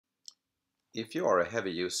If you are a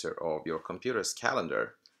heavy user of your computer's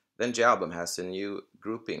calendar, then jAlbum has a new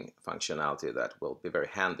grouping functionality that will be very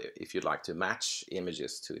handy if you'd like to match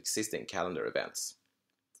images to existing calendar events.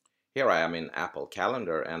 Here I am in Apple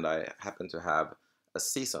Calendar and I happen to have a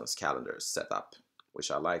seasons calendar set up,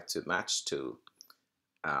 which I like to match to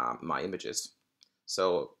my images.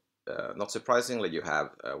 So not surprisingly, you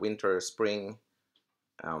have winter, spring,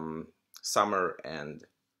 summer and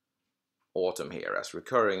autumn here as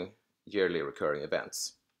yearly recurring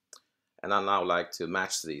events. And I now like to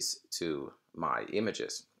match these to my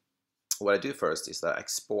images. What I do first is that I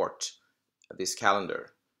export this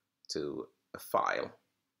calendar to a file.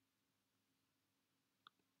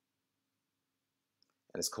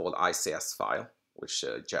 And it's called ICS file, which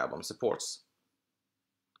jAlbum supports.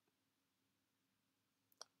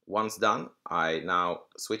 Once done, I now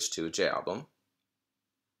switch to jAlbum.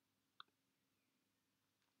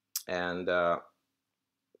 And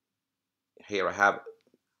here I have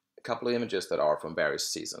a couple of images that are from various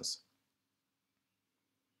seasons.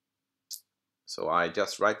 So I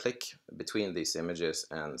just right-click between these images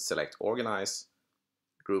and select Organize,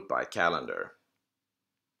 Group by Calendar.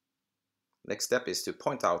 Next step is to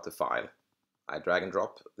point out the file. I drag and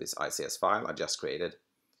drop this ICS file I just created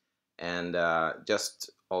and just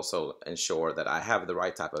also ensure that I have the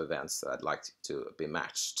right type of events that I'd like to be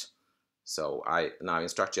matched. So I now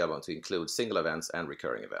instruct jAlbum to include single events and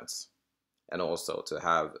recurring events, and also to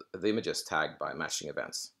have the images tagged by matching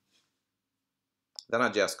events. Then I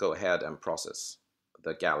just go ahead and process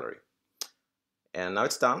the gallery. And now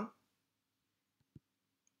it's done.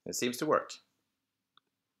 It seems to work.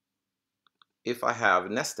 If I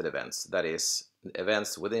have nested events, that is,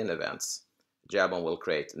 events within events, jAlbum will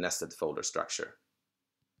create nested folder structure.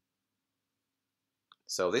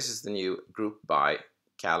 So this is the new group by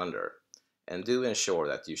calendar, and do ensure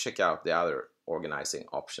that you check out the other organizing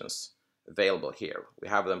options available here. We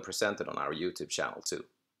have them presented on our YouTube channel too.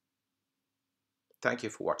 Thank you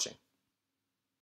for watching.